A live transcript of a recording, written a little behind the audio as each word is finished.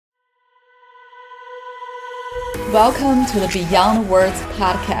Welcome to the Beyond Words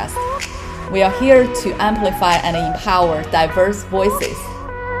podcast. We are here to amplify and empower diverse voices.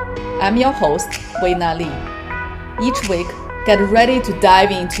 I'm your host, Weina Li. Each week, get ready to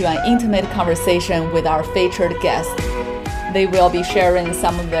dive into an intimate conversation with our featured guests. They will be sharing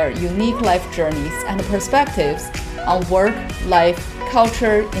some of their unique life journeys and perspectives on work, life,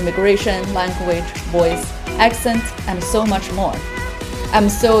 culture, immigration, language, voice, accent, and so much more. I'm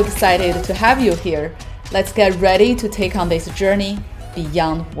so excited to have you here. Let's get ready to take on this journey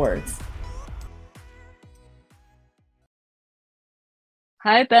beyond words.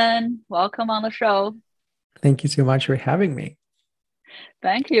 Hi, Ben. Welcome on the show. Thank you so much for having me.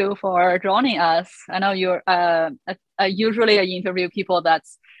 Thank you for joining us. I know you're usually I interview people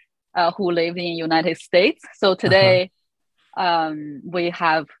who live in United States. So today we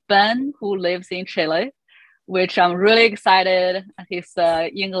have Ben who lives in Chile, which I'm really excited. He's an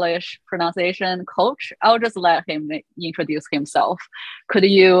English pronunciation coach. I'll just let him introduce himself. Could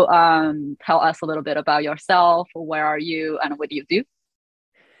you tell us a little bit about yourself? Where are you and what do you do?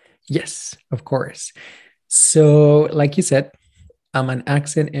 Yes, of course. So like you said, I'm an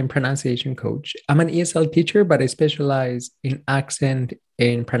accent and pronunciation coach. I'm an ESL teacher, but I specialize in accent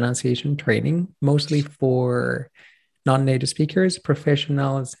and pronunciation training, mostly for non-native speakers,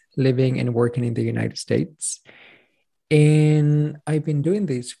 professionals living and working in the United States. And I've been doing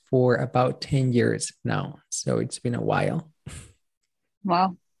this for about 10 years now. So it's been a while.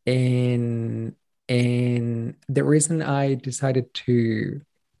 Wow. And the reason I decided to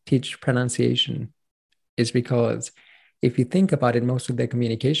teach pronunciation is because if you think about it, most of the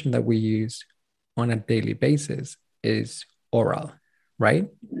communication that we use on a daily basis is oral, right?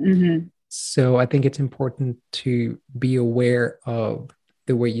 Mm-hmm. So I think it's important to be aware of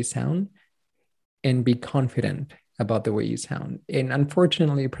the way you sound and be confident about the way you sound. And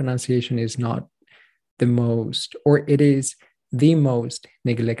unfortunately, pronunciation is not the most, or it is the most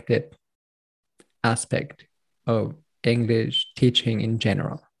neglected aspect of English teaching in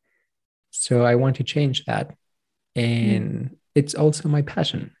general. So I want to change that. And it's also my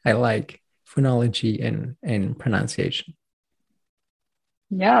passion. I like phonology and pronunciation.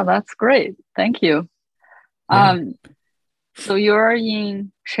 Yeah, that's great. Thank you. Yeah. So you're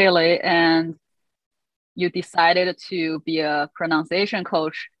in Chile and you decided to be a pronunciation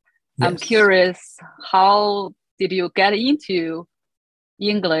coach. Yes. I'm curious, how did you get into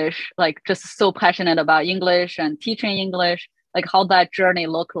English? Like just so passionate about English and teaching English, like how that journey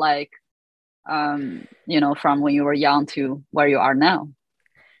looked like, from when you were young to where you are now.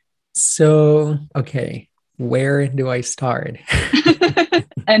 So, okay, where do I start?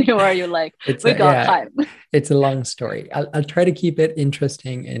 Anywhere you like. We got time. It's a long story. I'll try to keep it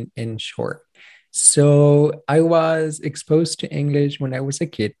interesting and short. So I was exposed to English when I was a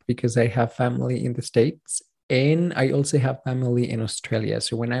kid because I have family in the States and I also have family in Australia.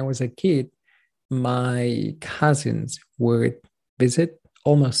 So when I was a kid, my cousins would visit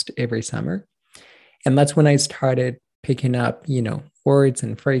almost every summer. And that's when I started picking up, words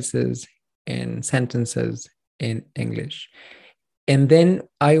and phrases and sentences in English. And then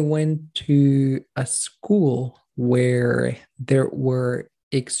I went to a school where there were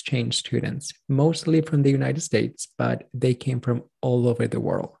exchange students, mostly from the United States, but they came from all over the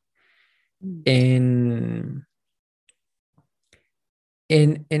world. And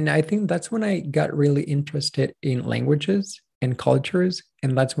I think that's when I got really interested in languages and cultures.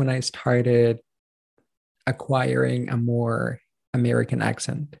 And that's when I started acquiring a more American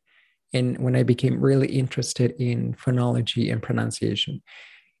accent. And when I became really interested in phonology and pronunciation.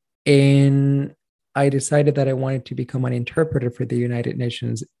 And I decided that I wanted to become an interpreter for the United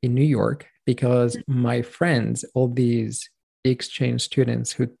Nations in New York because my friends, all these exchange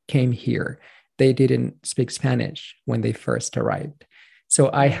students who came here, they didn't speak Spanish when they first arrived. So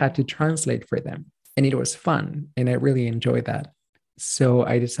I had to translate for them. And it was fun. And I really enjoyed that. So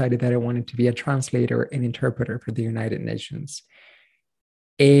I decided that I wanted to be a translator and interpreter for the United Nations.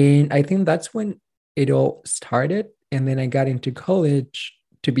 And I think that's when it all started. And then I got into college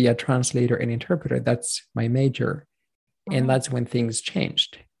to be a translator and interpreter. That's my major. And that's when things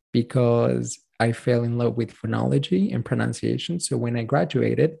changed because I fell in love with phonology and pronunciation. So when I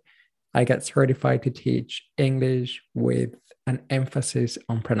graduated, I got certified to teach English with an emphasis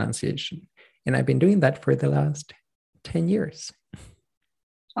on pronunciation. And I've been doing that for the last 10 years.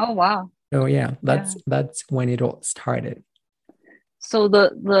 Oh, wow. So yeah, that's when it all started. So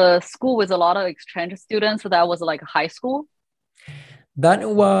the school with a lot of exchange students, so that was like high school? That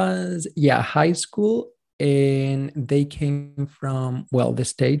was, high school. And they came from, the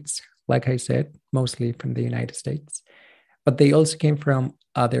States, like I said, mostly from the United States. But they also came from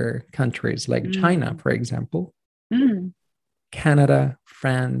other countries like China, for example. Mm. Canada,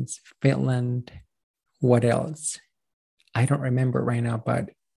 France, Finland. What else? I don't remember right now, but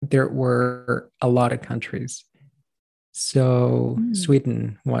there were a lot of countries. So Mm.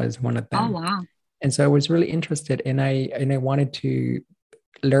 Sweden was one of Oh, them. wow. And so I was really interested, and I wanted to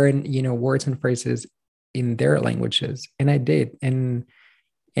learn, words and phrases in their languages. And I did. And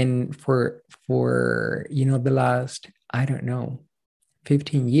for the last, I don't know,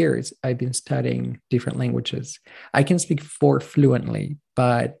 15 years, I've been studying different languages. I can speak four fluently,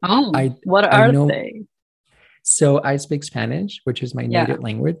 but Oh, I what I are know. they? So I speak Spanish, which is my Yeah. native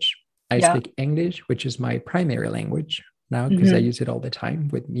language. I Yeah. speak English, which is my primary language now because I Mm-hmm. use it all the time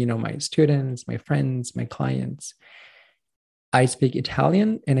with, my students, my friends, my clients. I speak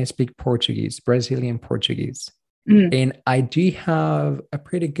Italian and I speak Portuguese, Brazilian Portuguese. Mm. And I do have a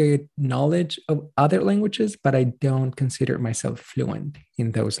pretty good knowledge of other languages, but I don't consider myself fluent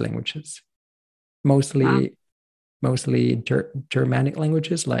in those languages. Wow. Mostly Germanic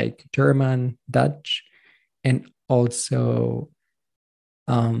languages like German, Dutch, and also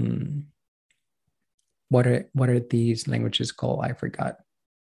um, what are these languages called? I forgot.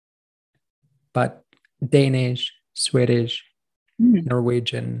 But Danish, Swedish, Mm.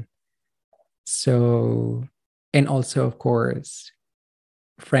 Norwegian. So, and also of course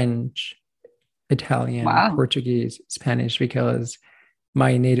French, Italian, Wow. Portuguese, Spanish, because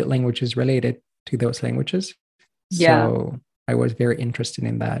my native language is related to those languages. Yeah. So I was very interested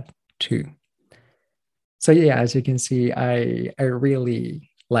in that too. So yeah, as you can see, I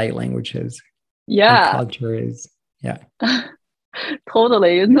really like languages and Yeah. cultures. Yeah.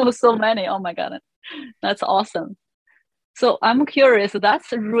 Totally. You know so many. Oh my God. That's awesome. So I'm curious,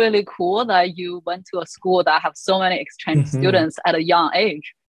 that's really cool that you went to a school that have so many exchange Mhm. students at a young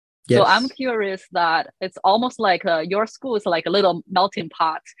age. So I'm Yes. curious that it's almost like your school is like a little melting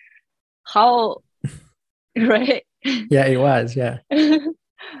pot. How, right? Yeah, it was. Yeah.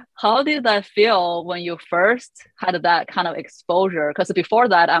 How did that feel when you first had that kind of exposure? Because before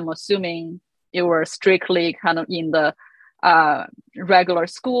that, I'm assuming you were strictly kind of in the uh, regular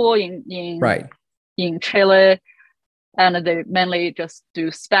school Right. in Chile, and they mainly just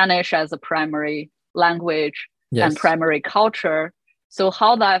do Spanish as a primary language and Yes. primary culture. So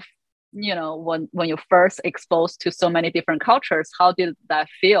how that, when you first exposed to so many different cultures, how did that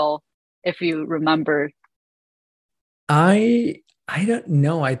feel, if you remember? I I don't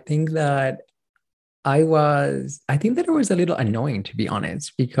know. I think that it was a little annoying, to be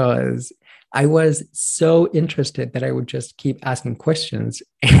honest, because I was so interested that I would just keep asking questions.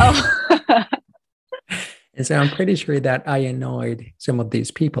 Oh, And so I'm pretty sure that I annoyed some of these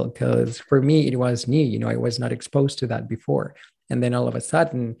people because for me, it was new. I was not exposed to that before. And then all of a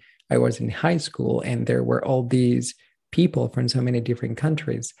sudden, I was in high school and there were all these people from so many different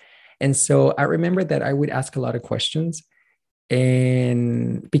countries. And so I remember that I would ask a lot of questions.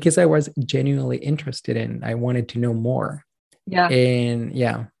 And because I was genuinely interested in, I wanted to know more. yeah. And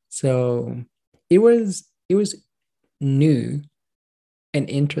yeah, so it was new and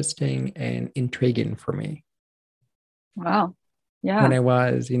interesting and intriguing for me Wow. when Yeah. I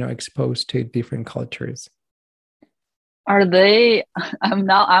was, exposed to different cultures. Are they, I'm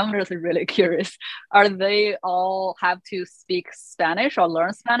just really curious. Are they all have to speak Spanish or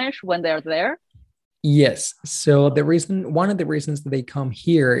learn Spanish when they're there? Yes. So one of the reasons that they come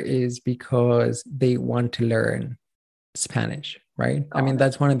here is because they want to learn Spanish, right? I mean, Got it.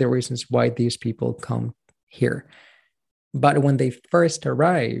 that's one of the reasons why these people come here. But when they first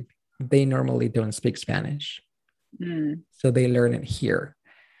arrive, they normally don't speak Spanish. Mm, So they learn it here.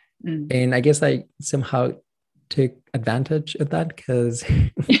 mm. And I guess I somehow took advantage of that because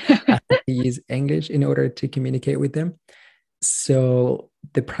I had to use English in order to communicate with them. So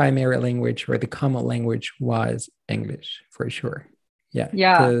the primary language or the common language was English for sure. Yeah,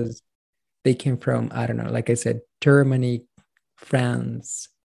 Yeah. because they came from, I don't know, like I said, Germany, France,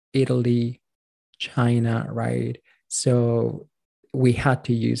 Italy, China, right? So we had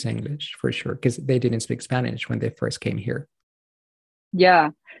to use English for sure because they didn't speak Spanish when they first came here. Yeah,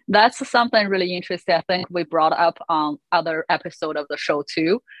 that's something really interesting. I think we brought up on other episode of the show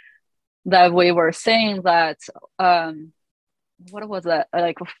too, that we were saying that what was it?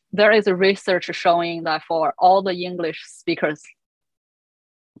 Like there is a research showing that for all the English speakers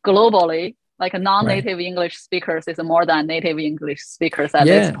globally, like Right. non-native English speakers is more than native English speakers at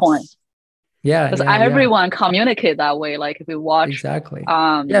this point. Yes. Yeah, Because yeah, yeah. everyone communicate that way. Like if we watch Exactly.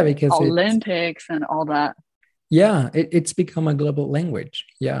 Yeah, because Olympics and all that. it's become a global language.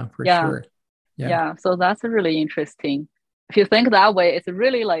 Yeah, for Yeah. sure. Yeah. Yeah, so that's really interesting. If you think that way, it's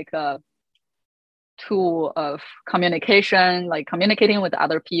really like a tool of communication, like communicating with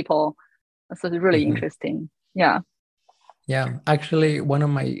other people. So it's really Mhm. interesting. Yeah. Yeah, actually, one of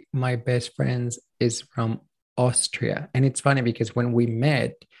my best friends is from Austria, and it's funny because when we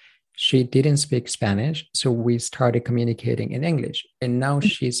met, she didn't speak Spanish, so we started communicating in English, and now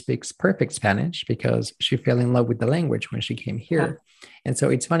she speaks perfect Spanish because she fell in love with the language when she came Yeah. here. And so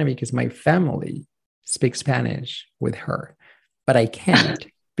it's funny because my family speaks Spanish with her, but I can't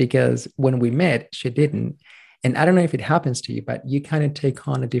because when we met, she didn't. And I don't know if it happens to you, but you kind of take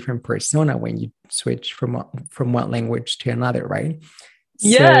on a different persona when you switch from one language to another, right?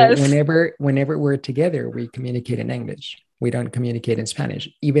 So Yes. whenever we're together, we communicate in English. We don't communicate in Spanish,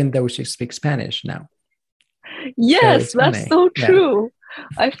 even though she speaks Spanish now. So Yes, it's that's funny. so Yeah. true.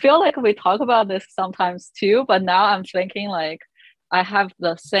 I feel like we talk about this sometimes too, but now I'm thinking like I have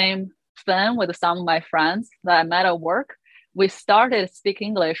the same thing with some of my friends that I met at work. We started speak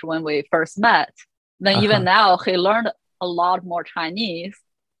English when we first met. Then even Uh-huh. now he learned a lot more Chinese.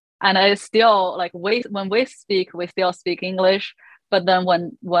 And I still like when we speak, we still speak English. But then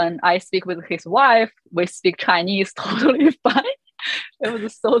when I speak with his wife, we speak Chinese totally fine. It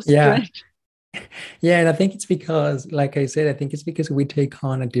was so Yeah. strange. Yeah. And I think it's because, like I said, I think it's because we take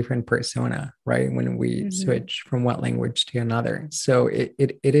on a different persona, right? When we Hmm. switch from one language to another. So it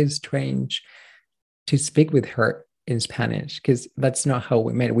is strange to speak with her in Spanish because that's not how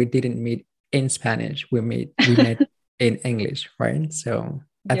we met. We didn't meet in Spanish. We met in English, right? So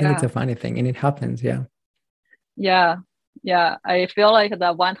I think it's Yeah. a funny thing, and it happens. Yeah. Yeah, yeah. I feel like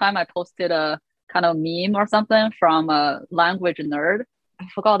that one time I posted a kind of meme or something from a language nerd. I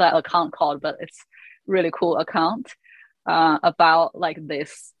forgot that account called, but it's really cool account about like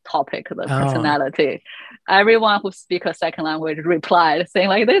this topic, the Oh, personality. Everyone who speaks a second language replied saying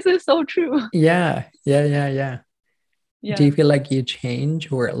like, "This is so true." yeah, yeah, yeah, yeah. Do Yeah, you feel like you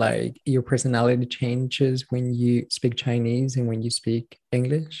change or like your personality changes when you speak Chinese and when you speak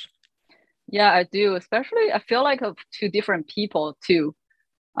English? yeah, I do. Especially, I feel like of two different people too.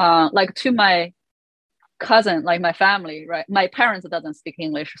 Like to my cousin, like my family, right? My parents doesn't speak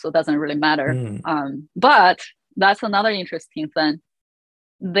English, so it doesn't really matter. Mm. But that's another interesting thing.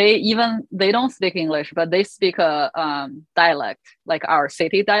 They don't speak English, but they speak a dialect, like our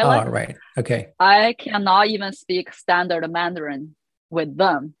city Oh, dialect. right. Okay. I cannot even speak standard Mandarin with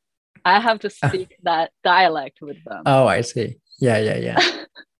them. I have to speak that dialect with them. Oh, I see. Yeah, yeah, yeah.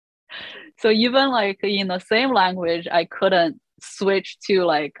 So even like in the same language, I couldn't switch to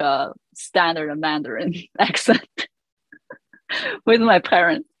like a standard Mandarin accent with my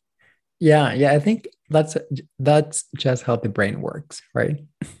parents. Yeah, yeah. I think that's just how the brain works, right?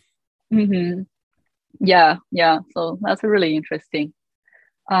 Hmm. Yeah, yeah. So that's really interesting.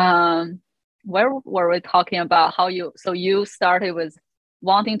 Um, where were we talking about how you started with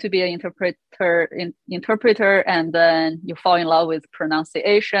wanting to be an interpreter, and then you fall in love with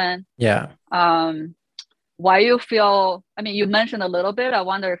pronunciation. Yeah. Um, why you feel, I mean, you mentioned a little bit. I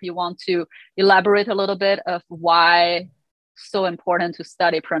wonder if you want to elaborate a little bit of why so important to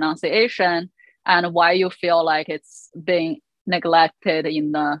study pronunciation and why you feel like it's being neglected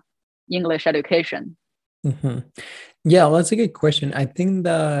in the English education. Hmm. Yeah, well, that's a good question. I think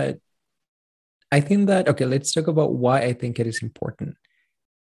that okay, let's talk about why I think it is important.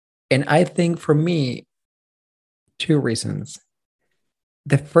 And I think for me, two reasons.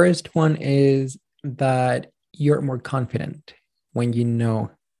 The first one is that you're more confident when you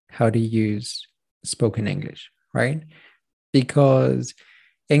know how to use spoken English, right? Because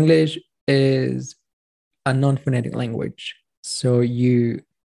English is a non-phonetic language. So you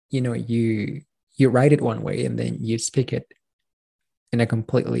write it one way and then you speak it in a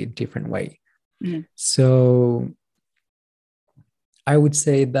completely different way. Mm. So I would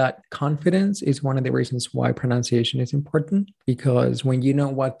say that confidence is one of the reasons why pronunciation is important because when you know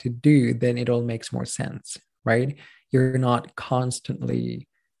what to do, then it all makes more sense, right? You're not constantly,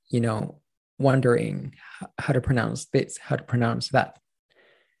 you know, wondering how to pronounce this, how to pronounce that.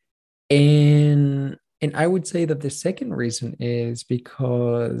 And I would say that the second reason is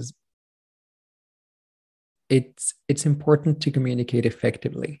because it's important to communicate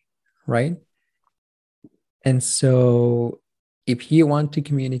effectively, right? And so if you want to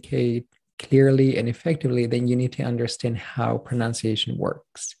communicate clearly and effectively, then you need to understand how pronunciation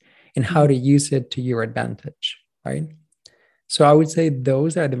works and how Mm. to use it to your advantage, right? So I would say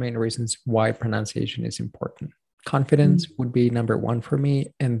those are the main reasons why pronunciation is important. Confidence Mm. would be number one for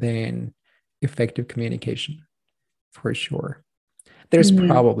me, and then effective communication for sure. There's Mm.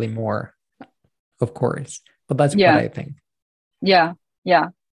 probably more, of course, but that's what Yeah, I think. yeah, yeah.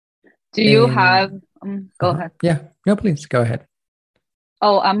 Do you have, And go ahead. yeah, no, please go ahead.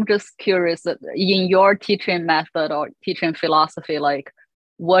 Oh, I'm just curious in your teaching method or teaching philosophy, like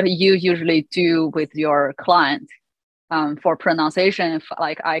what you usually do with your client for pronunciation. If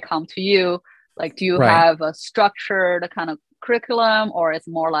like I come to you, like do you Right. have a structured kind of curriculum, or it's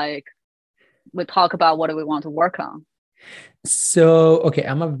more like we talk about what do we want to work on? So, okay,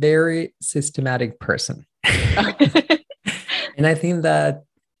 I'm a very systematic person. And I think that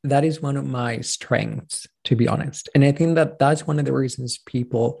that is one of my strengths, to be honest. And I think that that's one of the reasons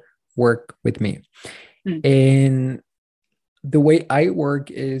people work with me. Mm. And the way I work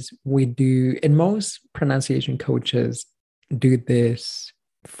is we do, and most pronunciation coaches do this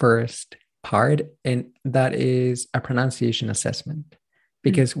first part, and that is a pronunciation assessment,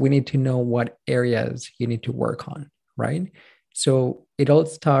 because we need to know what areas you need to work on, right? So it all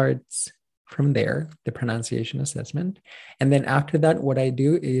starts from there, the pronunciation assessment. And then after that, what I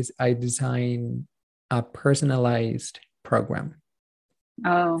do is I design a personalized program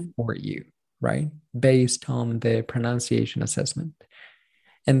for you, right? Based on the pronunciation assessment.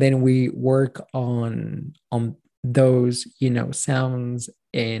 And then we work on those, sounds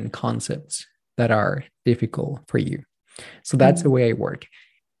and concepts that are difficult for you. So that's the way I work.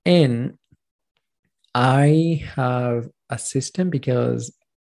 And I have a system because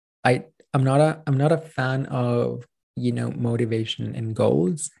I'm not a fan of, motivation and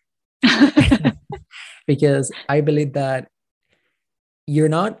goals. Because I believe that you're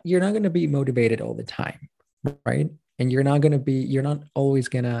not going to be motivated all the time, right? And you're not always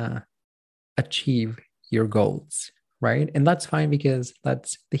going to achieve your goals, right? And that's fine, because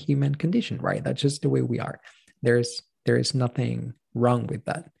that's the human condition, right? That's just the way we are. There is nothing wrong with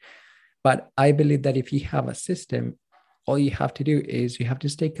that. But I believe that if you have a system, all you have to do is you have to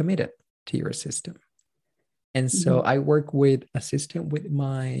stay committed to your system. And so I work with a system with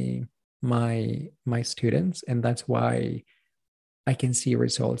my students, and that's why I can see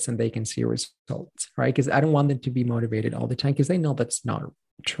results and they can see results, right? Because I don't want them to be motivated all the time, because they know that's not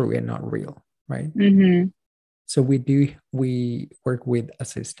true and not real, right? So we work with a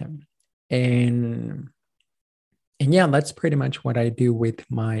system. And yeah, that's pretty much what I do with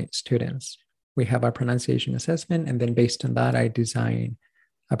my students. We have a pronunciation assessment, and then based on that, I design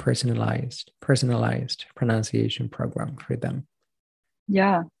a personalized pronunciation program for them.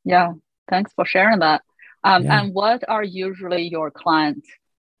 Yeah. Thanks for sharing that. And what are usually your client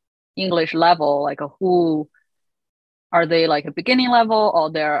English level? Like who are they, like a beginning level,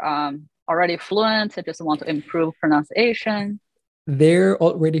 or they're already fluent, they just want to improve pronunciation? They're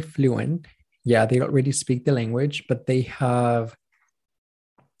already fluent. Yeah, they already speak the language, but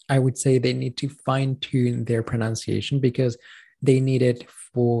I would say they need to fine tune their pronunciation, because they need it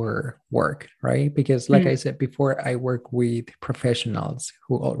for work, right? Because like I said before, I work with professionals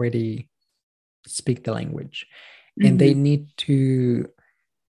who already speak the language, and they need to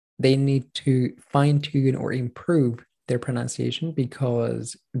fine tune or improve their pronunciation,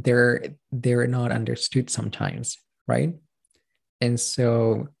 because they're not understood sometimes, right? And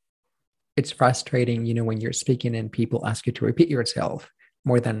so it's frustrating, when you're speaking and people ask you to repeat yourself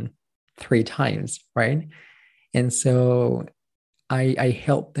more than 3 times, right? And so I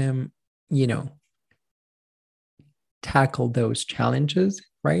help them, tackle those challenges,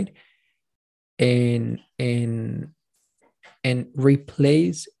 right? And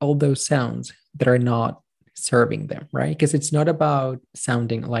replace all those sounds that are not serving them, right? Because it's not about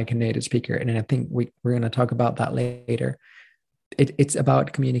sounding like a native speaker. And I think we're going to talk about that later. It's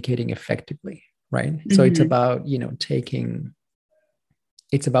about communicating effectively, right? So it's about,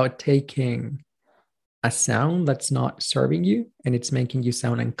 taking a sound that's not serving you and it's making you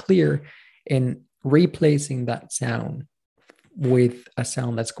sound unclear, and replacing that sound with a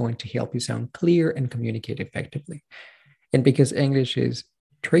sound that's going to help you sound clear and communicate effectively. And because English is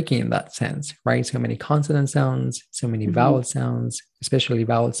tricky in that sense, right? So many consonant sounds, so many vowel sounds, especially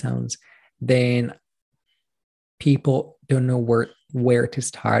vowel sounds, then people don't know where to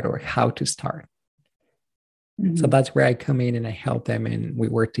start or how to start. So that's where I come in and I help them, and we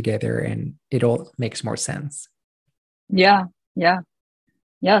work together, and it all makes more sense. Yeah.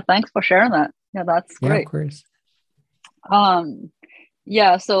 Thanks for sharing that. Yeah, that's great. Yeah, of course.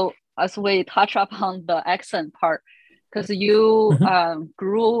 Yeah. So as we touch upon the accent part, because you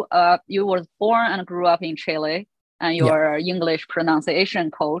grew up, you were born and grew up in Chile, and you're an English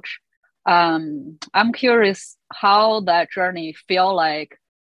pronunciation coach. I'm curious how that journey feel like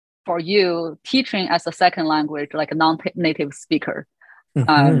for you, teaching as a second language, like a non-native speaker. Is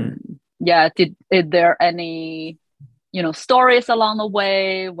there any stories along the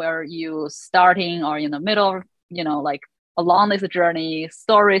way where you starting or in the middle, like along this journey,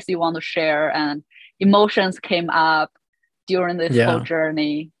 stories you want to share and emotions came up during this whole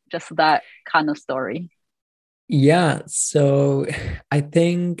journey, just that kind of story? Yeah, so I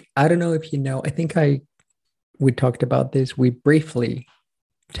think I don't know if you know, I think I we talked about this. We briefly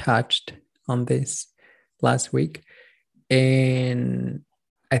touched on this last week. And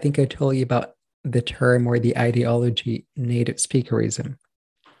I think I told you about the term or the ideology native speakerism,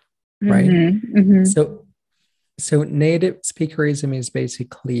 right? Mm-hmm. Mm-hmm. So so native speakerism is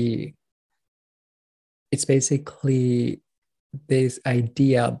basically it's basically this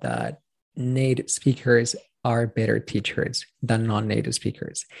idea that native speakers are better teachers than non-native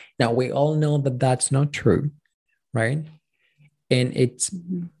speakers. Now we all know that that's not true, right? And it's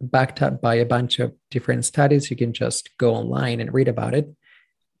Mm-hmm. backed up by a bunch of different studies. You can just go online and read about it.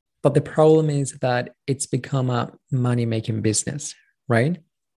 But the problem is that it's become a money making business, right?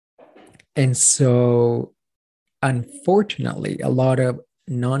 And so, unfortunately, a lot of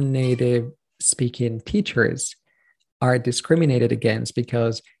non native speaking teachers are discriminated against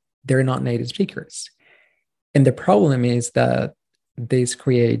because they're not native speakers. And the problem is that this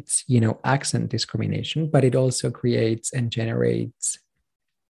creates, accent discrimination, but it also creates and generates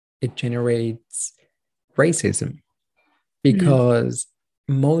racism because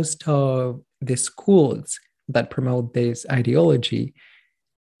most of the schools that promote this ideology,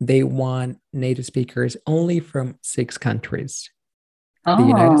 they want native speakers only from 6 countries: the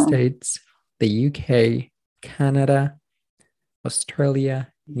United Oh. States, the UK, Canada, Australia,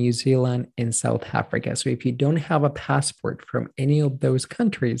 New Zealand, and South Africa. So if you don't have a passport from any of those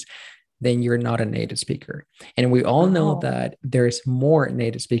countries, then you're not a native speaker. And we all know Oh. that there's more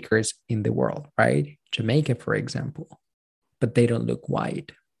native speakers in the world, right? Jamaica, for example, but they don't look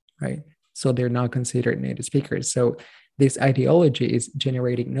white, right? So they're not considered native speakers. So this ideology is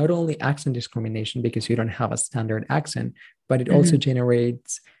generating not only accent discrimination because you don't have a standard accent, but it also Mm-hmm.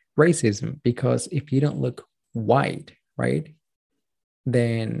 generates racism because if you don't look white, right,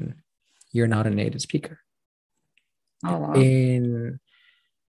 then you're not a native speaker. Oh, wow. And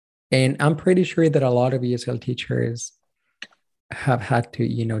and I'm pretty sure that a lot of ESL teachers have had to,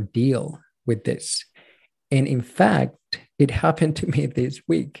 deal with this. And in fact, it happened to me this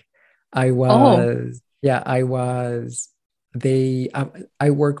week. I Oh. was, yeah, I was, I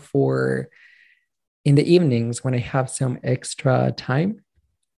work for, in the evenings when I have some extra time,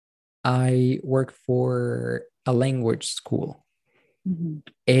 I work for a language school. Mm-hmm.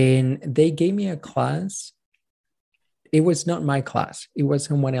 And they gave me a class. It was not my class, it was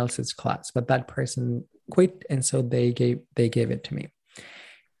someone else's class, but that person quit. And so they gave it to me.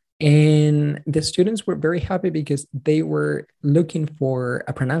 And the students were very happy because they were looking for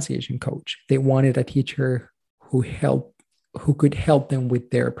a pronunciation coach. They wanted a teacher who could help them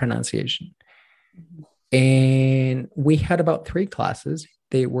with their pronunciation. And we had about 3 classes.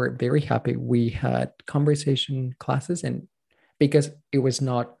 They were very happy. We had conversation classes, and because it was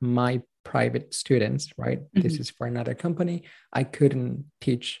not my private students, right? This Mm-hmm. is for another company. I couldn't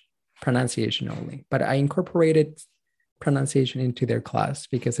teach pronunciation only, but I incorporated pronunciation into their class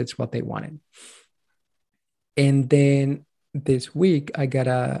because it's what they wanted. And then this week I got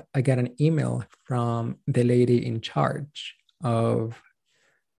an email from the lady in charge of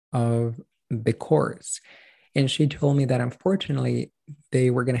the course. And she told me that unfortunately they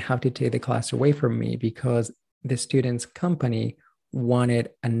were going to have to take the class away from me because the student's company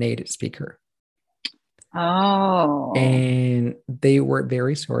wanted a native speaker. Oh. And they were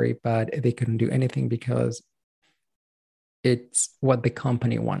very sorry, but they couldn't do anything because it's what the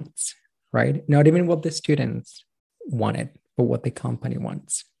company wants, right? Not even what the students wanted, but what the company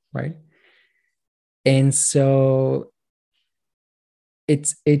wants, right? And so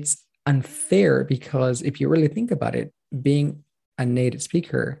it's unfair because if you really think about it, being a native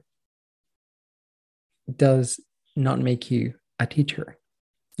speaker does not make you a teacher.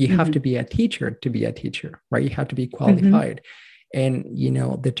 You have Mm-hmm. to be a teacher to be a teacher, right? You have to be Mm-hmm. qualified. And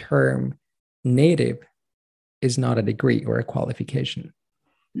the term native is not a degree or a qualification,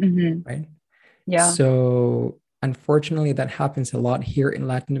 Mm-hmm. right? Yeah. So unfortunately, that happens a lot here in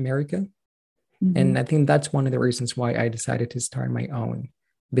Latin America. Mm-hmm. And I think that's one of the reasons why I decided to start my own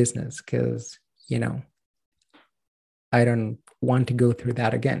business because, I don't want to go through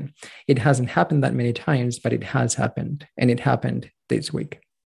that again. It hasn't happened that many times, but it has happened. And it happened this week.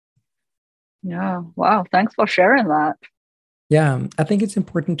 Yeah. Wow. Thanks for sharing that. Yeah, I think it's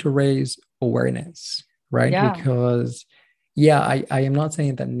important to raise awareness, right? Yeah. Because, yeah, I am not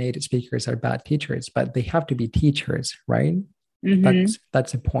saying that native speakers are bad teachers, but they have to be teachers, right? Mm-hmm.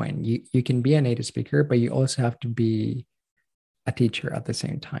 That's a point. You can be a native speaker, but you also have to be a teacher at the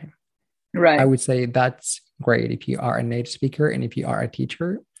same time. I Right. would say that's great if you are a native speaker and if you are a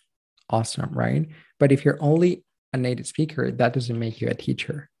teacher, awesome, right? But if you're only a native speaker, that doesn't make you a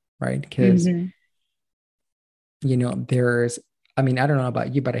teacher, right? Because Mm-hmm. there's, I mean, I don't know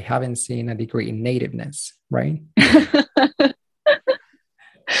about you, but I haven't seen a degree in nativeness, right?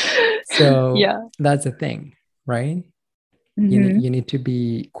 So Yeah. that's the thing, right? Mm-hmm. You need to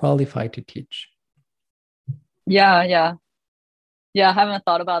be qualified to teach. Yeah, yeah. Yeah, I haven't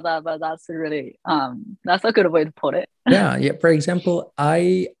thought about that, but that's really that's a good way to put it. Yeah. For example,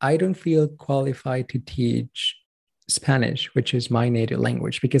 I don't feel qualified to teach Spanish, which is my native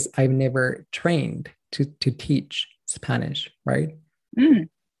language, because I've never trained to teach Spanish, right? Mm,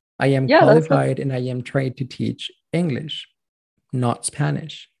 I am yeah, that's a qualified and I am trained to teach English, not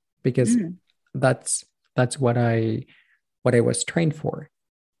Spanish, because mm, that's what I was trained for.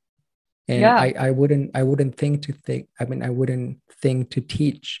 And yeah. I wouldn't think to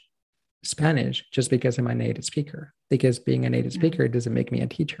teach Spanish just because I'm a native speaker, because being a native speaker doesn't make me a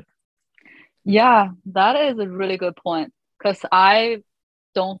teacher. Yeah, that is a really good point because I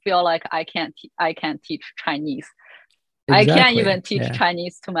don't feel like I can't teach Chinese. I can't Exactly. even teach Yeah.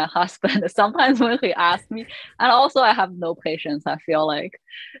 Chinese to my husband. Sometimes when he asks me, and also I have no patience, I feel like.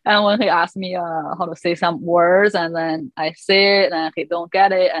 And when he asks me how to say some words, and then I say it, and he don't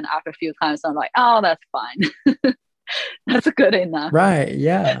get it, and after a few times, I'm like, oh, that's fine. That's good enough. Right.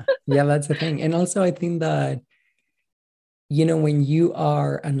 Yeah. Yeah, that's the thing. And also I think that, when you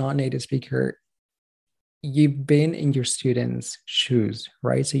are a non-native speaker, you've been in your students' shoes,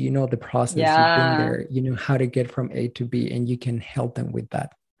 right? So you know the process, you've been Yeah. there, you know how to get from A to B, and you can help them with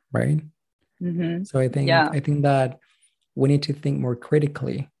that, right? Mm-hmm. So I think Yeah. I think that we need to think more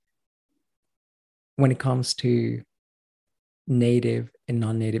critically when it comes to native and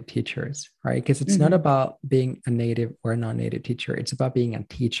non-native teachers, right? Because it's not Mm-hmm. about being a native or a non-native teacher. It's about being a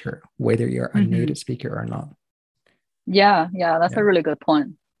teacher, whether you're a Mm-hmm. native speaker or not. Yeah. Yeah. That's Yeah. a really good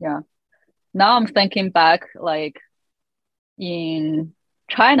point. Yeah. Now I'm thinking back, like in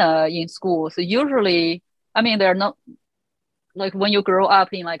China in schools, usually, I mean, they're not like when you grow up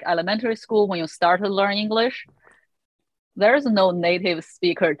in like elementary school, when you start to learn English, there's no native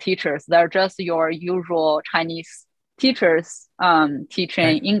speaker teachers. They're just your usual Chinese teachers teaching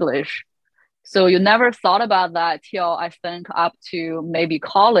Right. English. So you never thought about that till I think up to maybe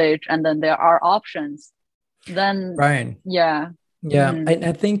college, and then there are options. Then, Brian. yeah. Yeah. Mm-hmm.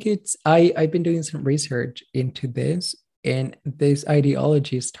 I think I've been doing some research into this, and this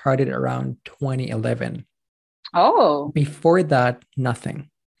ideology started around 2011. Oh, Before that, nothing.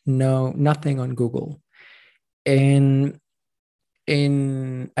 No, nothing on Google. And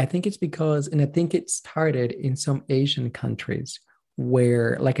I think it's because, and I think it started in some Asian countries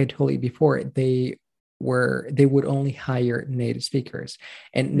where, like I told you before, they would only hire native speakers,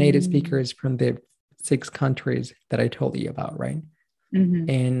 and native mm-hmm. speakers from the 6 countries that I told you about, right? Mm-hmm.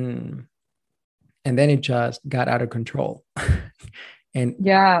 And then it just got out of control. and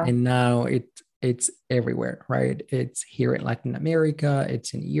Yeah. now it's everywhere, right? It's here in Latin America,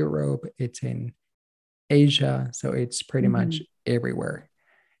 it's in Europe, it's in Asia, so it's pretty Mm-hmm. much everywhere.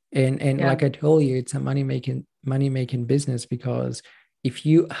 And Yeah. like I told you, it's a money making business, because if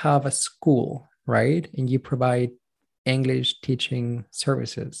you have a school, right, and you provide English teaching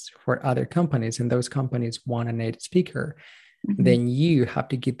services for other companies, and those companies want a native speaker, Mm-hmm. then you have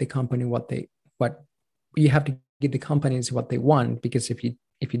to give the company what you have to give the companies what they want, because if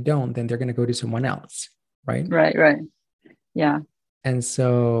you don't, then they're going to go to someone else, right? Right. Right. Yeah. And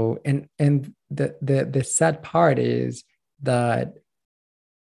so, and the sad part is that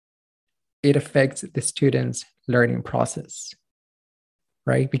it affects the students' learning process,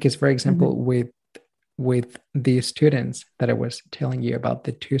 right? Because, for Mm-hmm. example, with the students that I was telling you about,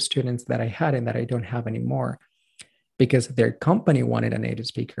 the 2 students that I had and that I don't have anymore, because their company wanted a native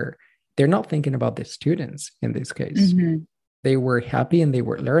speaker, they're not thinking about the students in this case. Mm-hmm. They were happy and they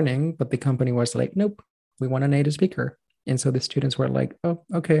were learning, but the company was like, nope, we want a native speaker. And so the students were like, oh,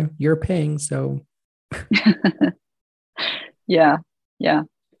 okay, you're paying, so Yeah. Yeah.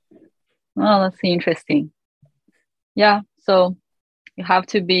 Oh, that's interesting. Yeah. So you have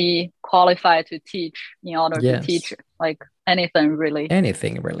to be qualified to teach in order to teach yes, like anything really.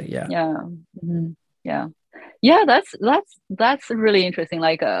 anything really. Yeah. Yeah. Mhm. Yeah. Yeah, that's really interesting.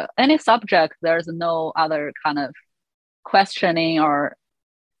 Like any subject, there's no other kind of questioning or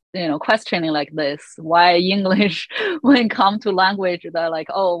questioning like this. Why English when it comes to language, they're like,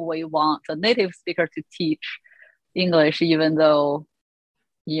 oh, we want a native speaker to teach English, even though,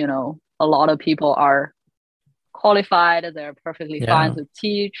 a lot of people are qualified, they're perfectly fine Yeah. to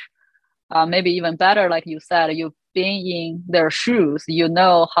teach. Maybe even better, like you said, you've been in their shoes, you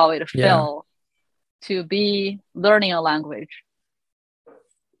know how it Yeah. feels to be learning a language.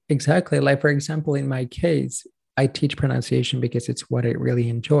 Exactly. Like, for example, in my case, I teach pronunciation because it's what I really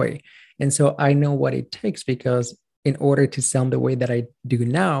enjoy. And so I know what it takes, because in order to sound the way that I do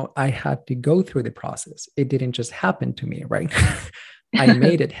now, I had to go through the process. It didn't just happen to me, right? I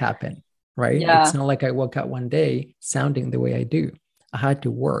made it happen, right? Yeah. It's not like I woke up one day sounding the way I do. I had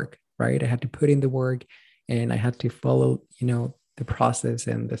to work, right? I had to put in the work, and I had to follow, the process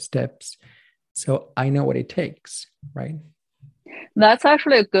and the steps. So I know what it takes, right? That's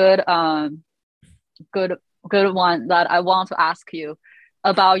actually a good good one that I want to ask you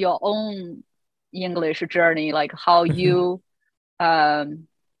about your own English journey, like how you learn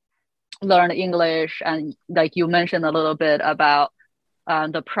English, and like you mentioned a little bit about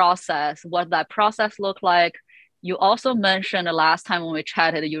the process, what that process looked like. You also mentioned the last time when we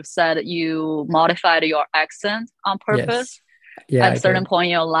chatted, you said you modified your accent on purpose Yeah, at I a certain did. point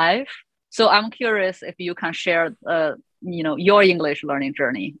in your life. So I'm curious if you can share, your English learning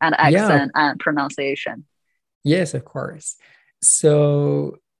journey and Yeah, accent and pronunciation. yes, of course.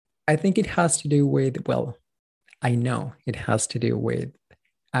 So I think it has to do with, well, I know it has to do with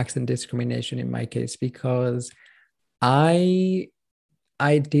accent discrimination in my case, because I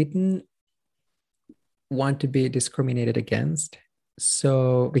I didn't want to be discriminated against.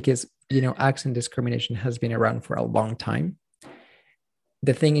 So because accent discrimination has been around for a long time.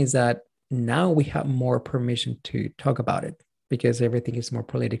 The thing is that now we have more permission to talk about it because everything is more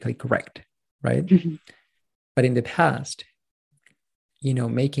politically correct, right? But in the past,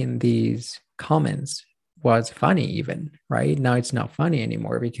 making these comments was funny even, right? Now it's not funny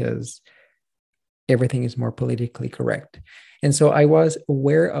anymore because everything is more politically correct. And so I was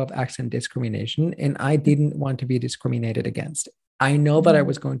aware of accent discrimination, and I didn't want to be discriminated against. I know that I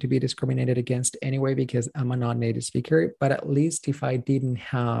was going to be discriminated against anyway because I'm a non-native speaker, but at least if I didn't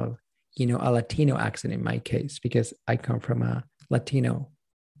have, a Latino accent in my case, because I come from a Latino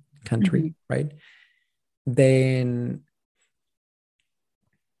country, right? Then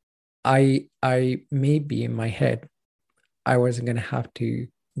I maybe in my head, I wasn't going to have to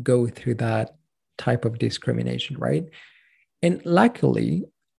go through that type of discrimination, right? And luckily,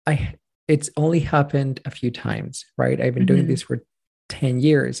 it's only happened a few times, right? I've been doing this for 10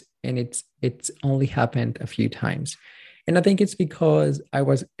 years, and it's only happened a few times. And I think it's because I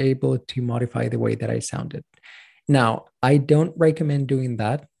was able to modify the way that I sounded. Now, I don't recommend doing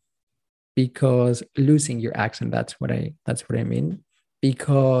that, because losing your accent, that's what I mean,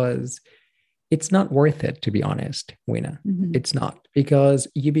 because it's not worth it, to be honest, Wina. It's not, because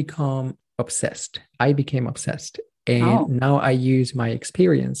you become obsessed. I became obsessed. And now I use my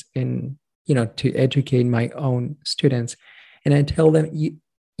experience to educate my own students. And I tell them,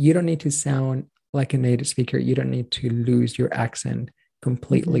 you don't need to sound like a native speaker. You don't need to lose your accent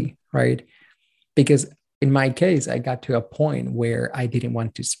completely, right? Because in my case, I got to a point where I didn't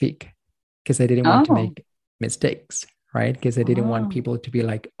want to speak because I didn't want to make mistakes, right? Because I didn't want people to be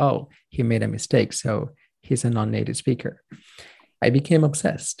like, oh, he made a mistake, so he's a non-native speaker. I became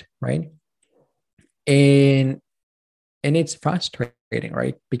obsessed, right? And it's frustrating,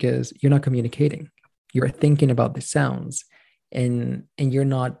 right? Because you're not communicating. You're thinking about the sounds, and you're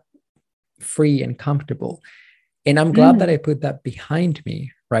not free and comfortable. And I'm glad that I put that behind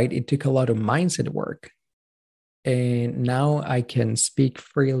me, right? It took a lot of mindset work. And now I can speak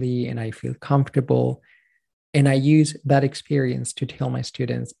freely and I feel comfortable. And I use that experience to tell my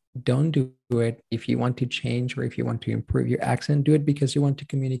students, don't do it if you want to change or if you want to improve your accent. Do it because you want to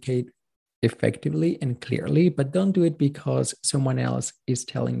communicate effectively and clearly, but don't do it because someone else is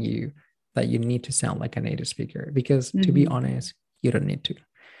telling you that you need to sound like a native speaker, because to be honest, you don't need to.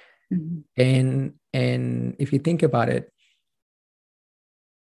 And if you think about it,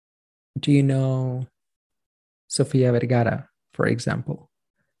 do you know Sofia Vergara, for example?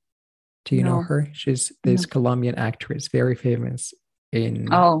 Do you know her? She's this Colombian actress, very famous in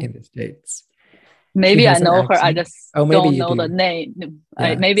the States. Maybe I know her. I just don't know the name.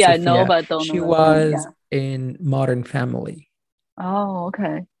 Yeah, maybe Sofia. I know, but don't know. She was in Modern Family. Oh,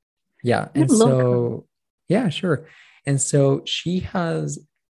 okay. Yeah. And so, yeah, sure. And so she has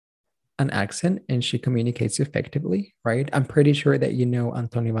an accent and she communicates effectively, right? I'm pretty sure that you know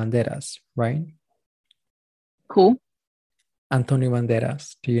Antonio Banderas, right? Cool. Antonio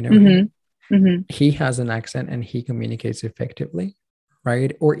Banderas, do you know him? He has an accent and he communicates effectively,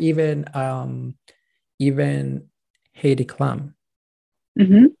 right? Or even Heidi Klum.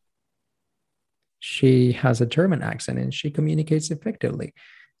 She has a German accent and she communicates effectively.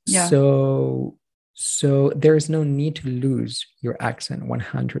 Yeah. So there's no need to lose your accent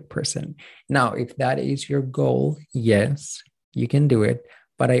 100%. Now, if that is your goal, yes, you can do it.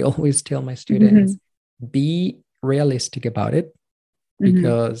 But I always tell my students, be realistic about it.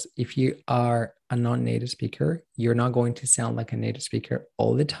 because if you are a non-native speaker, you're not going to sound like a native speaker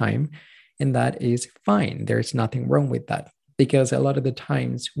all the time. And that is fine. There's nothing wrong with that, because a lot of the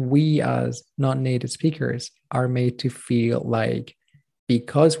times we as non-native speakers are made to feel like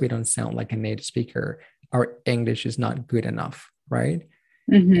because we don't sound like a native speaker, our English is not good enough, right?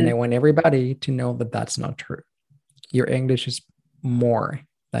 And I want everybody to know that that's not true. Your English is more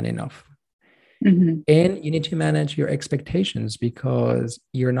than enough. And you need to manage your expectations, because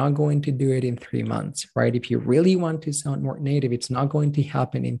you're not going to do it in 3 months, right? If you really want to sound more native, it's not going to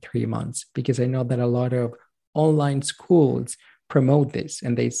happen in 3 months, because I know that a lot of online schools promote this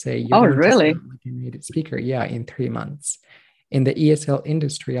and they say, you're Oh, going really? to sound like a native speaker. Yeah, in 3 months. In the ESL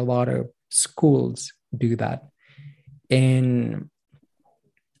industry, a lot of schools do that. And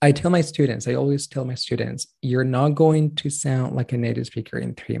I always tell my students, you're not going to sound like a native speaker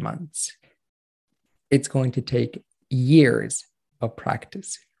in 3 months. It's going to take years of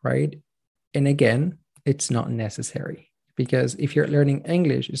practice, right? And again, it's not necessary, because if you're learning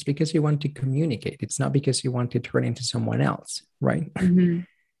English, it's because you want to communicate. It's not because you want to turn into someone else, right?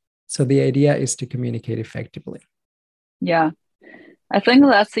 So the idea is to communicate effectively. Yeah, I think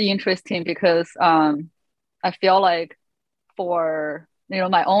that's interesting because I feel like for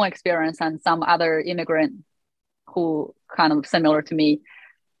my own experience and some other immigrant who kind of similar to me,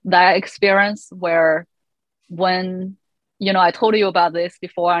 that experience where when I told you about this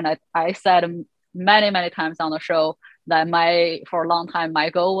before, and I said many times on the show that for a long time my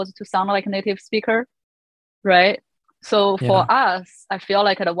goal was to sound like a native speaker, right? So for us, I feel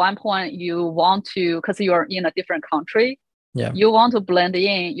like at one point you want to, because you're in a different country, you want to blend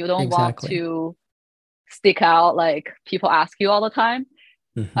in. You don't want to stick out like people ask you all the time.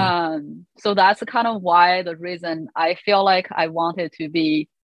 So that's kind of why the reason I feel like I wanted to be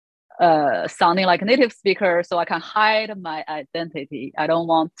sounding like a native speaker, so I can hide my identity. I don't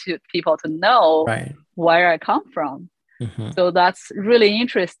want people to know where I come from. So that's really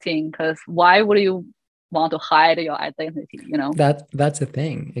interesting, because why would you want to hide your identity? That's the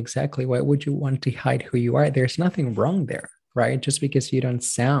thing. Exactly. Why would you want to hide who you are? There's nothing wrong there, right? Just because you don't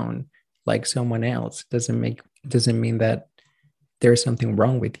sound like someone else doesn't mean that there's something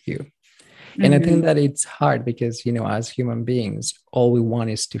wrong with you. And I think that it's hard because, as human beings, all we want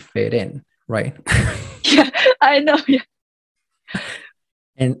is to fit in, right? Yeah, I know. Yeah.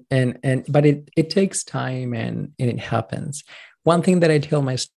 But it takes time and it happens. One thing that I tell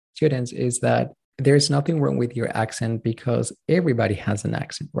my students is that there's nothing wrong with your accent, because everybody has an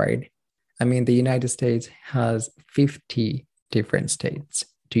accent, right? I mean, the United States has 50 different states.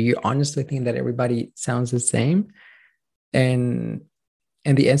 Do you honestly think that everybody sounds the same? And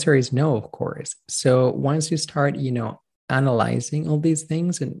the answer is no, of course. So once you start, analyzing all these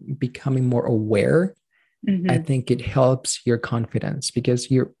things and becoming more aware, I think it helps your confidence, because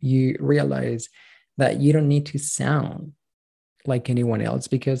you realize that you don't need to sound like anyone else,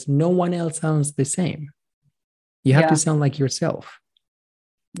 because no one else sounds the same. You have to sound like yourself.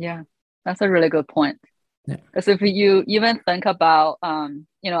 Yeah, that's a really good point. Because if you even think about, I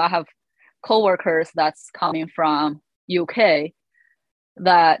have coworkers that's coming from UK,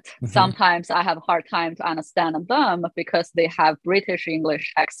 that sometimes I have a hard time to understand them because they have British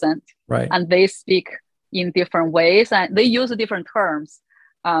English accent, and they speak in different ways, and they use different terms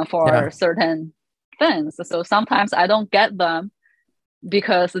for certain things. So sometimes I don't get them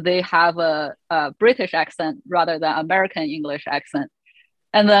because they have a British accent rather than American English accent.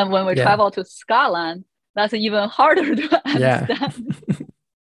 And then when we travel to Scotland, that's even harder to understand.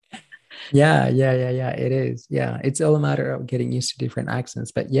 Yeah, it is. Yeah, it's all a matter of getting used to different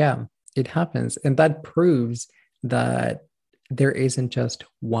accents. But yeah, it happens. And that proves that there isn't just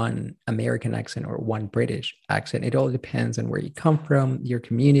one American accent or one British accent. It all depends on where you come from, your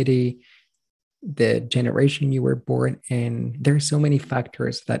community, the generation you were born in. There are so many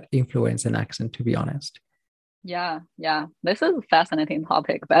factors that influence an accent, to be honest. Yeah. This is a fascinating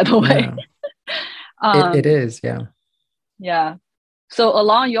topic, by the way. It is, yeah. Yeah. So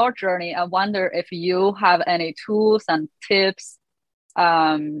along your journey, I wonder if you have any tools and tips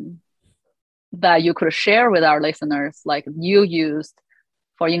that you could share with our listeners, like you used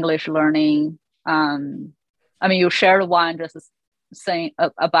for English learning. You shared one just saying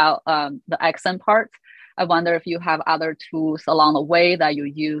about the accent part. I wonder if you have other tools along the way that you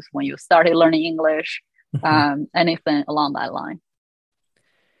use when you started learning English, anything along that line.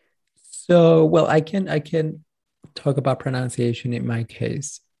 So, well, I can talk about pronunciation in my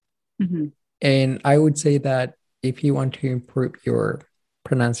case. And I would say that if you want to improve your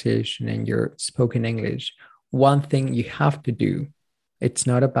pronunciation and your spoken English, one thing you have to do, it's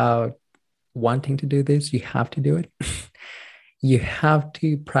not about wanting to do this, you have to do it. you have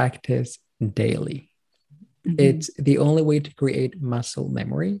to practice daily. Mm-hmm. It's the only way to create muscle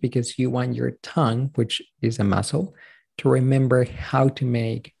memory, because you want your tongue, which is a muscle, to remember how to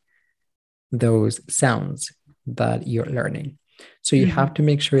make those sounds that you're learning. So you have to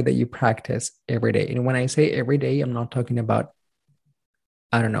make sure that you practice every day. And when I say every day, I'm not talking about,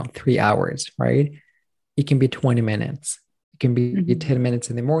 I don't know, 3 hours, right? It can be 20 minutes. It can be 10 minutes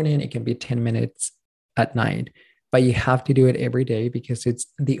in the morning. It can be 10 minutes at night. But you have to do it every day, because it's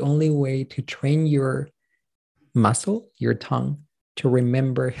the only way to train your muscle, your tongue, to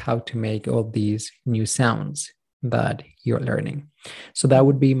remember how to make all these new sounds that you're learning. So that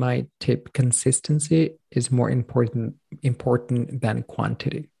would be my tip. Consistency is more important than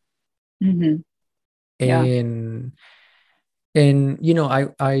quantity. Yeah. And you know,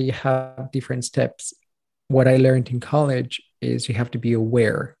 I have different steps. What I learned in college is you have to be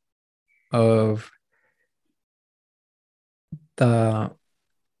aware of the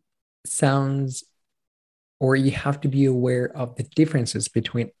sounds, or you have to be aware of the differences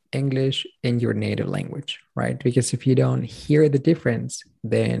between English and your native language, right? Because if you don't hear the difference,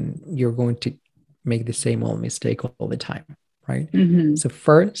 then you're going to make the same old mistake all the time, right? So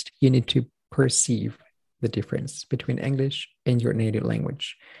first, you need to perceive the difference between English and your native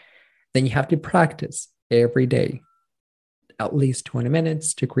language. Then you have to practice every day, at least 20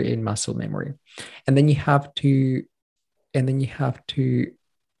 minutes, to create muscle memory. And then you have to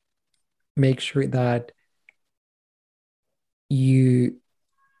make sure that you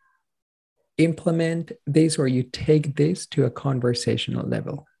implement this, or you take this to a conversational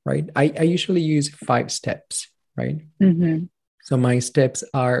level, right? I usually use 5 steps, right? So my steps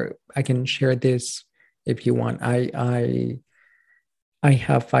are, I can share this if you want. I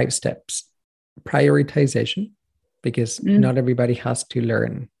have 5 steps. Prioritization, because not everybody has to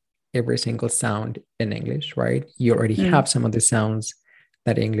learn every single sound in English, right? You already have some of the sounds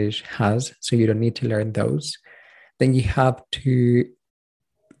that English has, so you don't need to learn those. Then you have to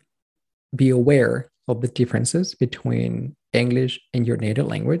be aware of the differences between English and your native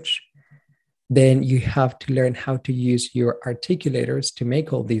language. Then you have to learn how to use your articulators to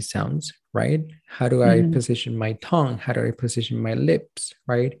make all these sounds, right? How do I position my tongue? How do I position my lips,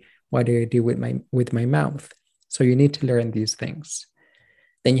 right? What do I do with my mouth? So you need to learn these things.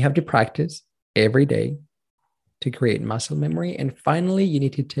 Then you have to practice every day to create muscle memory. And finally, you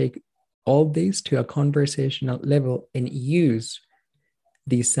need to take all these to a conversational level and use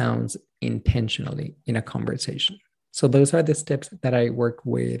these sounds intentionally in a conversation. So those are the steps that I work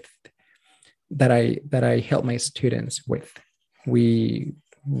with, that I help my students with. We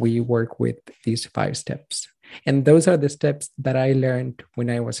work with these 5 steps. And those are the steps that I learned when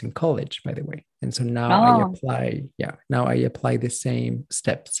I was in college, by the way. And so now I apply the same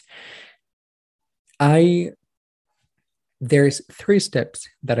steps. There's 3 steps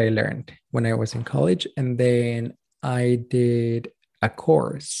that I learned when I was in college, and then I did a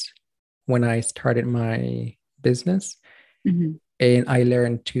course when I started my business, and I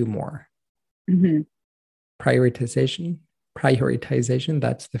learned 2 more. Prioritization,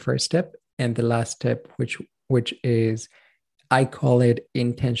 that's the first step. And the last step, which is, I call it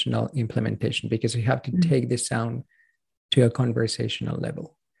intentional implementation, because you have to take the sound to a conversational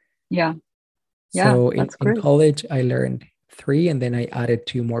level. Yeah. So in college, I learned 3, and then I added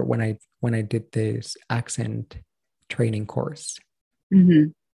 2 more when I did this accent training course.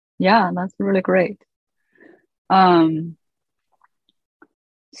 Yeah, that's really great.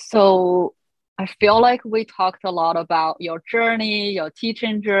 So I feel like we talked a lot about your journey, your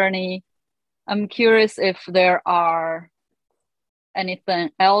teaching journey. I'm curious if there are anything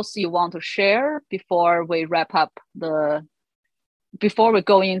else you want to share before we wrap up before we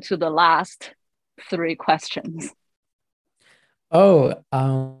go into the last 3 questions. Oh,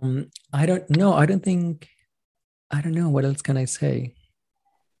 I don't know. I don't know. What else can I say?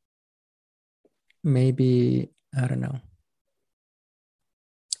 Maybe, I don't know.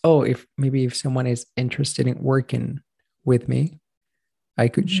 Oh, if someone is interested in working with me, I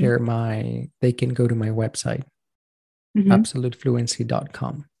could share they can go to my website,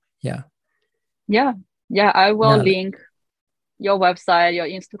 absolutefluency.com. Yeah. I will link your website, your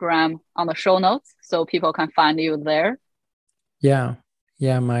Instagram on the show notes, so people can find you there. Yeah.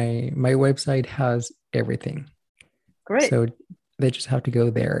 My website has everything. Great. So they just have to go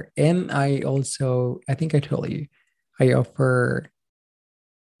there. And I think I told you, I offer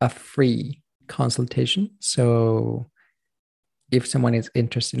a free consultation. So if someone is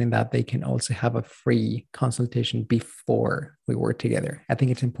interested in that, they can also have a free consultation before we work together. I think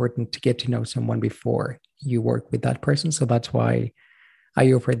it's important to get to know someone before you work with that person. So that's why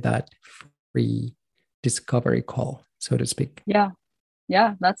I offered that free discovery call so to speak. Yeah,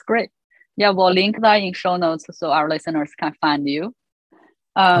 that's great. Yeah, we'll link that in show notes so our listeners can find you.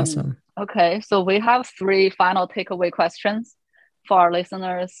 Awesome. Okay, so we have 3 final takeaway questions for our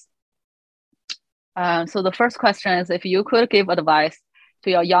listeners. So the first question is, if you could give advice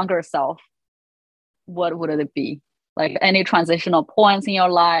to your younger self, what would it be? Like any transitional points in your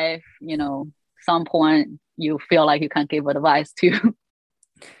life, some point you feel like you can give advice to.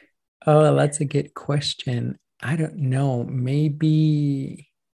 Oh, that's a good question. I don't know. Maybe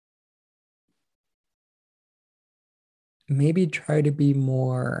try to be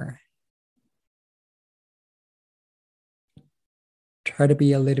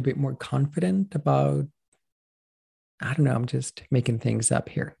a little bit more confident about, I don't know, I'm just making things up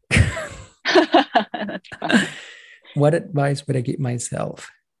here. That's fine. What advice would I give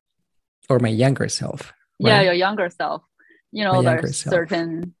myself or my younger self? Yeah, right? your younger self. My younger There's self.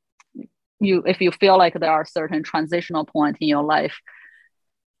 certain if you feel like there are certain transitional points in your life,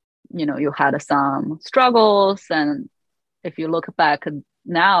 you had some struggles, and if you look back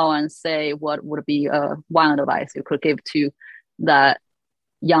now and say what would be one advice you could give to that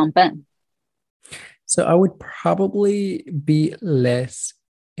young Ben? So I would probably be less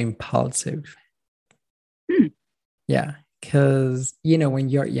impulsive. Yeah, because when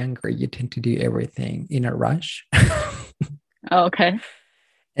you're younger, you tend to do everything in a rush. Okay.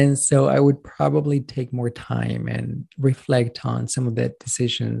 And so I would probably take more time and reflect on some of the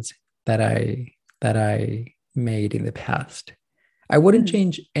decisions that I made in the past. I wouldn't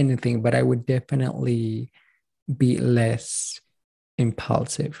change anything, but I would definitely be less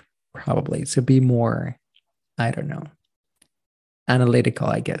impulsive, probably. So be more, I don't know, analytical,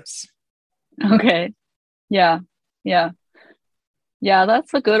 I guess. Okay. Yeah.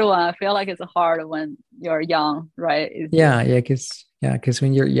 That's a good one. I feel like it's hard when you're young, right? Because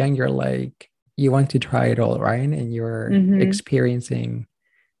when you're young, you're like, you want to try it all, right? And you're experiencing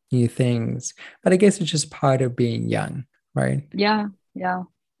new things. But I guess it's just part of being young, right? Yeah,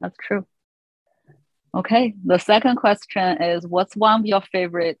 that's true. Okay, the second question is, what's one of your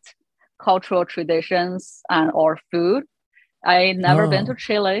favorite cultural traditions and or food? I never been to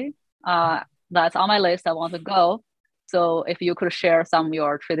Chile. That's on my list. I want to go. So if you could share some of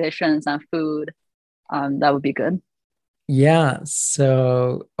your traditions and food, that would be good. Yeah.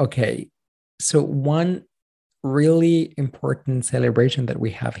 So, okay. So one really important celebration that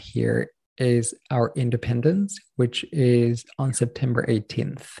we have here is our independence, which is on September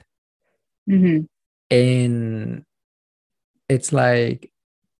 18th. And it's like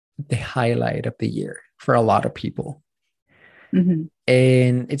the highlight of the year for a lot of people.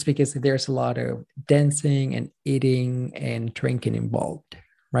 And it's because there's a lot of dancing and eating and drinking involved,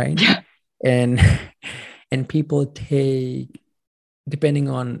 right? Yeah. And people take, depending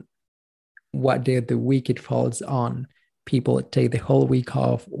on what day of the week it falls on, people take the whole week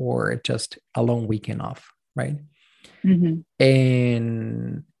off or just a long weekend off, right?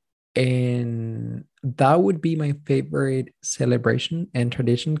 And that would be my favorite celebration and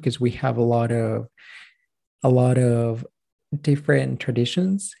tradition, because we have a lot of different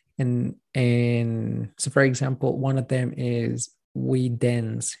traditions. And so, for example, one of them is we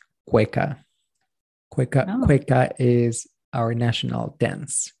dance cueca. Cueca is our national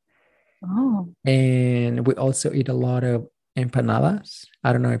dance. And we also eat a lot of empanadas.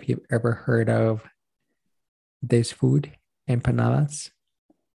 I don't know if you've ever heard of this food, empanadas.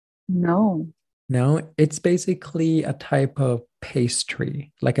 No, it's basically a type of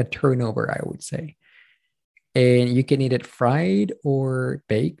pastry, like a turnover, I would say. And you can eat it fried or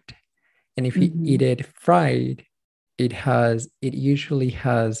baked. And if you eat it fried, it usually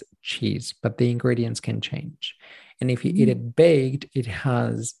has cheese, but the ingredients can change. And if you eat it baked, it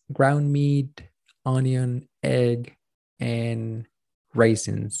has ground meat, onion, egg, and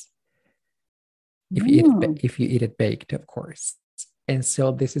raisins. If you eat it baked, of course. And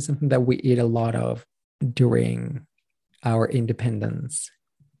so this is something that we eat a lot of during our independence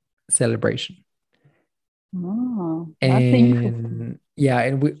celebration. That's interesting. Yeah,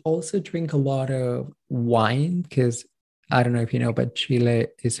 and we also drink a lot of wine, because I don't know if you know, but Chile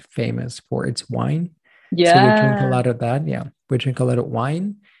is famous for its wine. Yeah. So we drink a lot of that. Yeah, we drink a lot of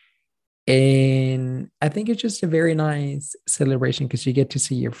wine. And I think it's just a very nice celebration because you get to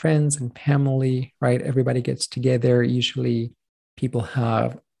see your friends and family, right? Everybody gets together. Usually people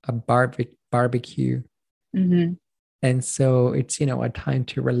have a barbecue. And so it's, a time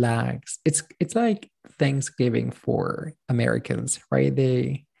to relax. It's like Thanksgiving for Americans, right?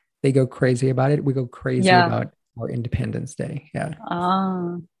 They go crazy about it. We go crazy about our Independence Day. Yeah.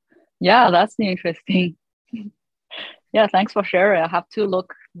 Yeah, that's interesting. Yeah, thanks for sharing. I have to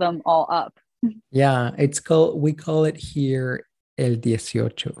look them all up. Yeah, we call it here El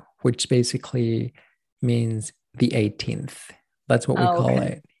 18, which basically means the 18th. That's what we Oh, call okay.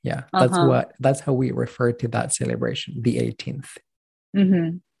 it. Yeah, Uh-huh. that's how we refer to that celebration, the 18th.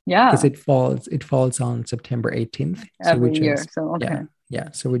 Mm-hmm. Because Yeah, it falls on September 18th. So we every year. just So okay.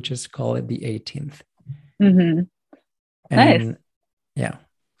 yeah. So we just call it the 18th. Mm-hmm. Nice, And yeah,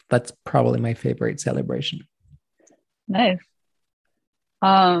 that's probably my favorite celebration. nice.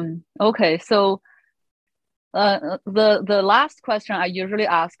 Okay, so the last question I usually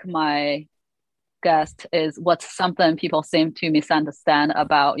ask my guest is what's something people seem to misunderstand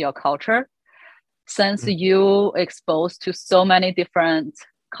about your culture? Since Mm. you exposed to so many different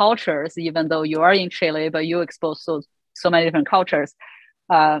cultures, even though you are in Chile, but you exposed so many different cultures,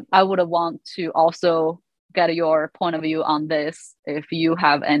 I would want to also get your point of view on this if you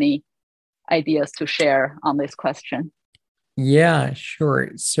have any ideas to share on this question. Yeah,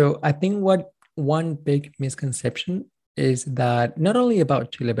 sure. So I think what one big misconception is that not only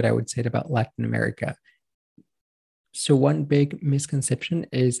about Chile, but I would say it about Latin America. So one big misconception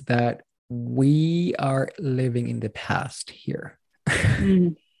is that we are living in the past here.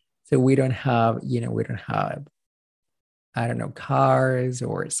 Mm. So we don't have, I don't know, cars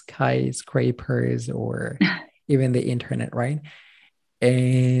or skyscrapers or even the internet, right?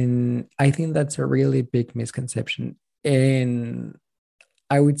 And I think that's a really big misconception. And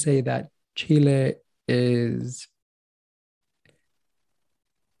I would say that Chile is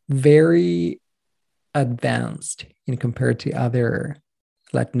very advanced in compared to other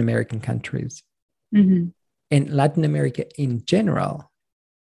Latin American countries. Mm-hmm. And Latin America in general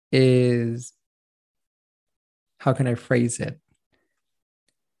is, how can I phrase it?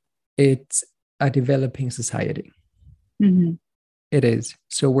 It's a developing society. Mm-hmm. It is.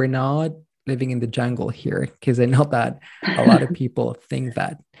 So we're not living in the jungle here, because I know that a lot of people think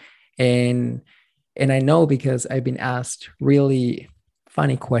that. And and I know because I've been asked really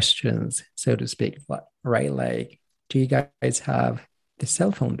funny questions, so to speak, right? Like, do you guys have the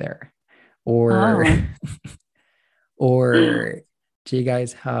cell phone there? Or Oh. or do you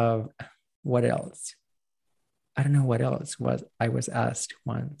guys have what else? I don't know what else was I was asked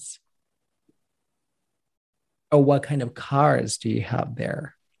once. Oh, what kind of cars do you have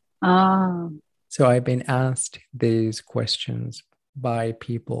there? Oh. So I've been asked these questions by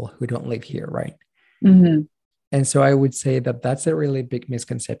people who don't live here, right? Mm-hmm. And so I would say that that's a really big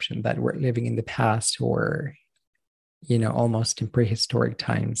misconception, that we're living in the past, or, almost in prehistoric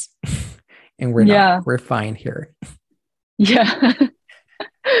times. And we're not, Yeah. we're fine here. Yeah.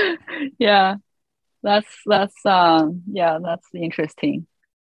 Yeah. That's interesting.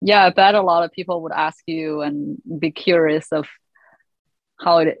 Yeah, I bet a lot of people would ask you and be curious of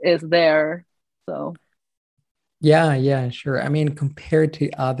how it is there. So, Yeah, yeah, sure. I mean, compared to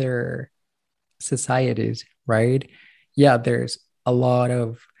other societies, right? Yeah, there's a lot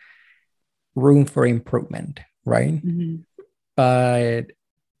of room for improvement, right? mhm. But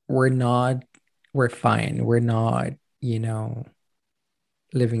we're not, we're fine. We're not, you know,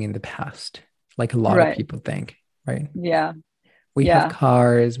 living in the past like a lot of Right. people think, right? Yeah. We have Yeah.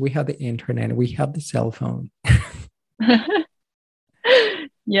 cars, we have the internet, we have the cell phone.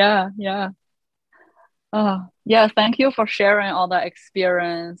 Yeah. Yeah. Oh, yeah. Thank you for sharing all that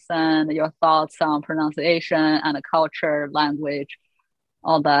experience and your thoughts on pronunciation and the culture, language,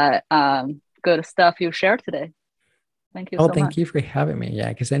 all that good stuff you shared today. Thank you Oh, so thank much. you for having me. Yeah,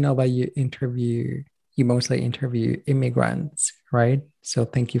 because I know that you mostly interview immigrants, right? So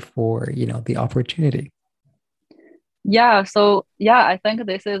thank you for, the opportunity. Yeah, so yeah, I think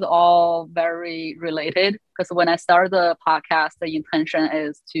this is all very related because when I started the podcast, the intention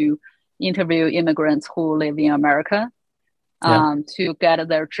is to interview immigrants who live in America, Yeah. to get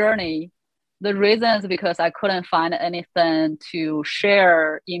their journey. The reason is because I couldn't find anything to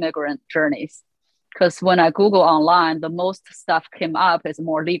share immigrant journeys. Because when I Google online, the most stuff came up is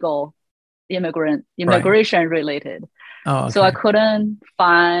more legal Right. immigration related. Oh, So I okay. couldn't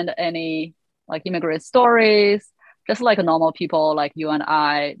find any like immigrant stories, just like normal people like you and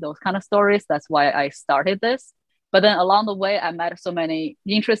I, those kind of stories. That's why I started this. But then along the way, I met so many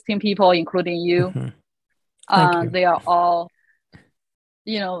interesting people, including you. Mhm. Thank you. They are all,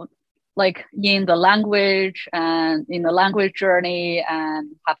 you know, like in the language and in the language journey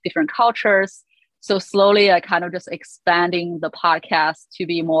and have different cultures. So slowly, I kind of just expanding the podcast to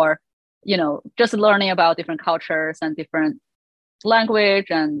be more, just learning about different cultures and different language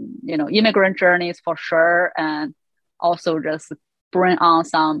and immigrant journeys for sure, and also just bring on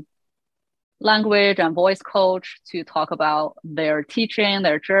some language and voice coach to talk about their teaching,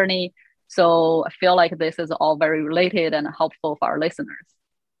 their journey. So I feel like this is all very related and helpful for our listeners.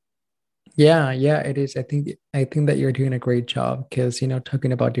 Yeah, yeah, it is. I think that you're doing a great job because,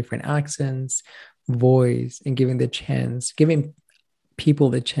 talking about different accents, voice, and giving people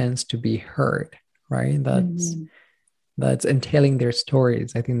the chance to be heard, right? Mhm. That's and telling their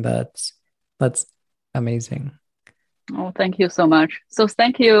stories. I think that's amazing. Oh, thank you so much. So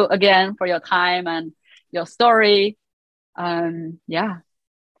thank you again for your time and your story. Yeah.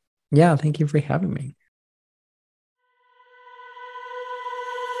 Yeah, thank you for having me.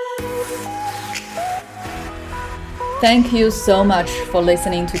 Thank you so much for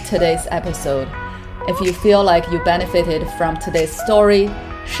listening to today's episode. If you feel like you benefited from today's story,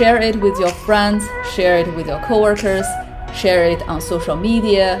 share it with your friends, share it with your coworkers, share it on social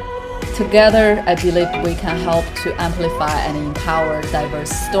media. Together, I believe we can help to amplify and empower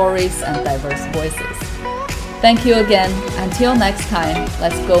diverse stories and diverse voices. Thank you again. Until next time,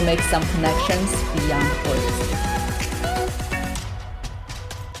 let's go make some connections beyond